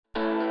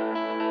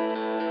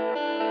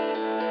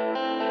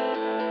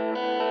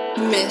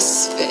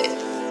Misfit.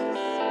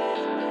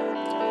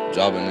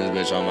 Dropping this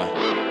bitch on my.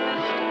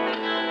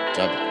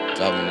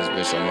 Dropping this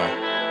bitch on my.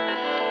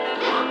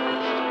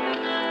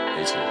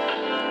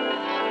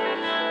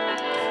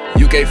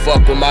 You can't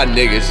fuck with my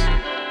niggas.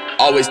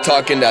 Always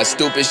talking that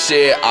stupid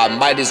shit, I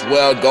might as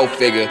well go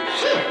figure.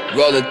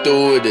 Rolling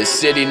through the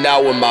city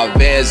now with my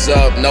Vans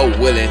up, no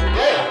willing.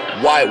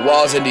 White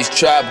walls and these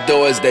trap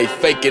doors, they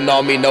faking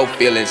on me, no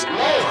feelings.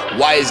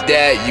 Why is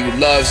that you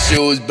love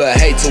shoes but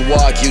hate to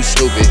walk, you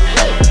stupid?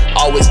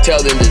 Always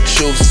telling the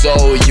truth so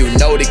you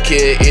know the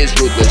kid is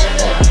ruthless.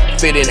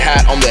 Fitting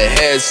hat on the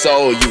head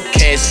so you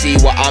can't see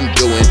what I'm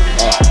doing.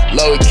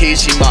 Low key,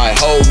 she might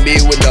hold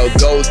me with no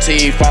gold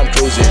teeth, I'm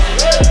cruising.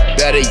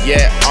 Better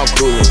yet, I'm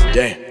cruising,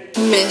 damn.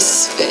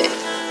 Misfit.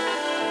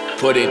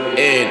 Putting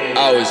in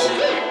hours.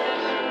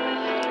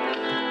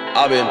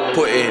 I've been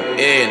putting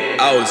in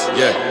hours,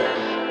 yeah.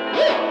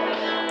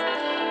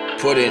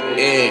 Putting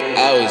in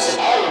hours.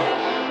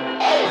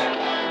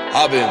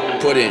 I've been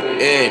putting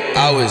in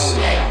hours.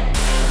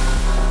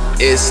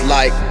 It's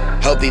like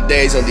healthy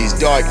days on these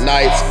dark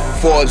nights.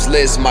 Forbes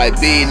list might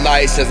be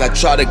nice as I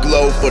try to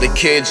glow for the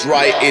kids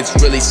right. It's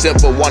really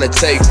simple, wanna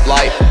take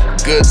flight.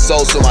 Good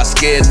soul so my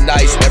skin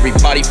nice.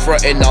 Everybody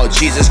frontin' on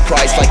Jesus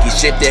Christ like he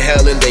shit to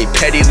hell in they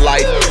petty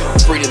life.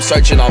 Freedom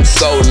searching, I'm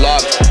so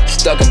locked.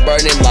 Stuck and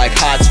burning like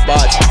hot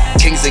spots.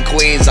 Kings and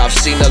queens, I've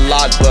seen a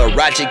lot, but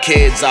ratchet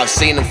kids, I've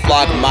seen them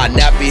flock. My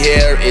nappy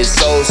hair is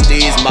so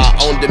steez, my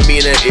own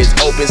demeanor is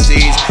open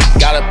seas.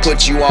 Gotta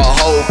put you on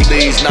hold,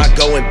 please. Not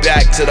going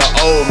back to the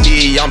old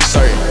me, I'm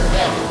certain.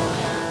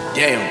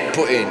 Damn,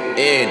 putting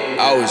in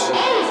hours.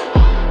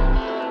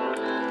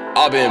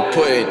 I've been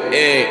putting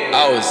in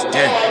hours,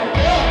 damn.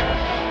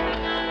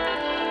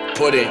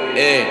 Putting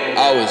in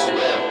hours.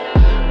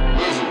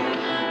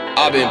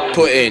 I've been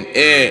putting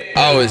in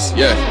hours,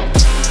 yeah.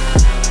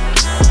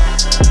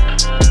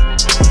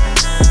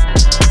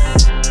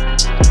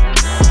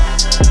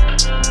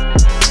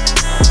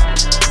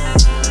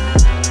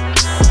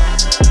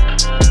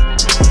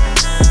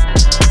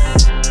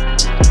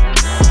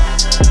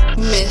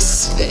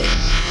 Misfit.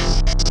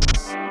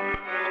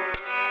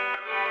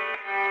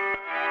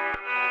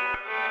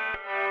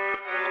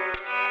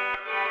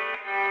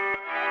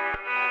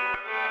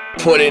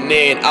 Putting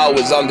in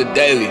hours on the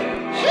daily.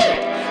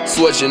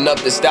 Switching up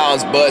the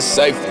styles but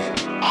safely.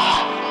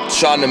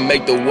 Trying to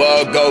make the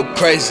world go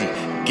crazy.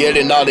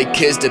 Getting all the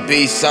kids to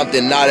be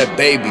something, not a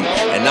baby.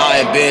 And I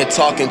ain't been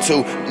talking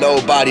to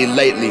nobody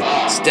lately.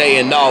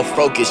 Staying all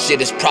focused,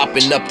 shit is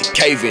propping up the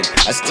caving.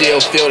 I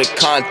still feel the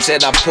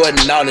content I'm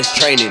putting on is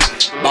training.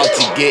 About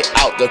to get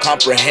out to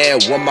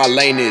comprehend what my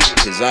lane is,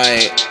 cause I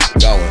ain't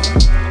going.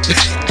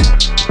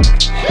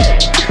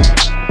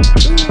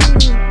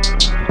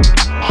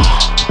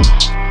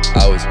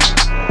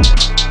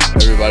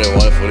 Everybody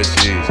wanted for the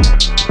cheese.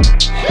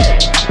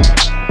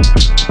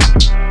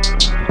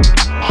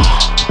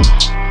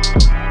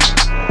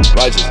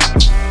 Righteous.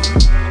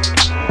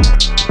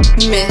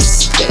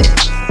 Misfit.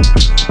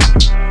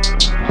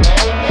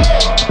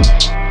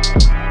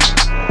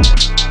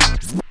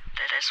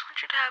 I just want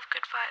you to have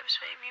good vibes,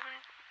 baby. Even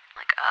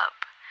like up.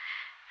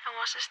 And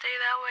wants to stay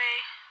that way.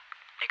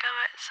 Like I'm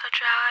at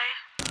such a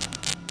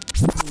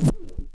high.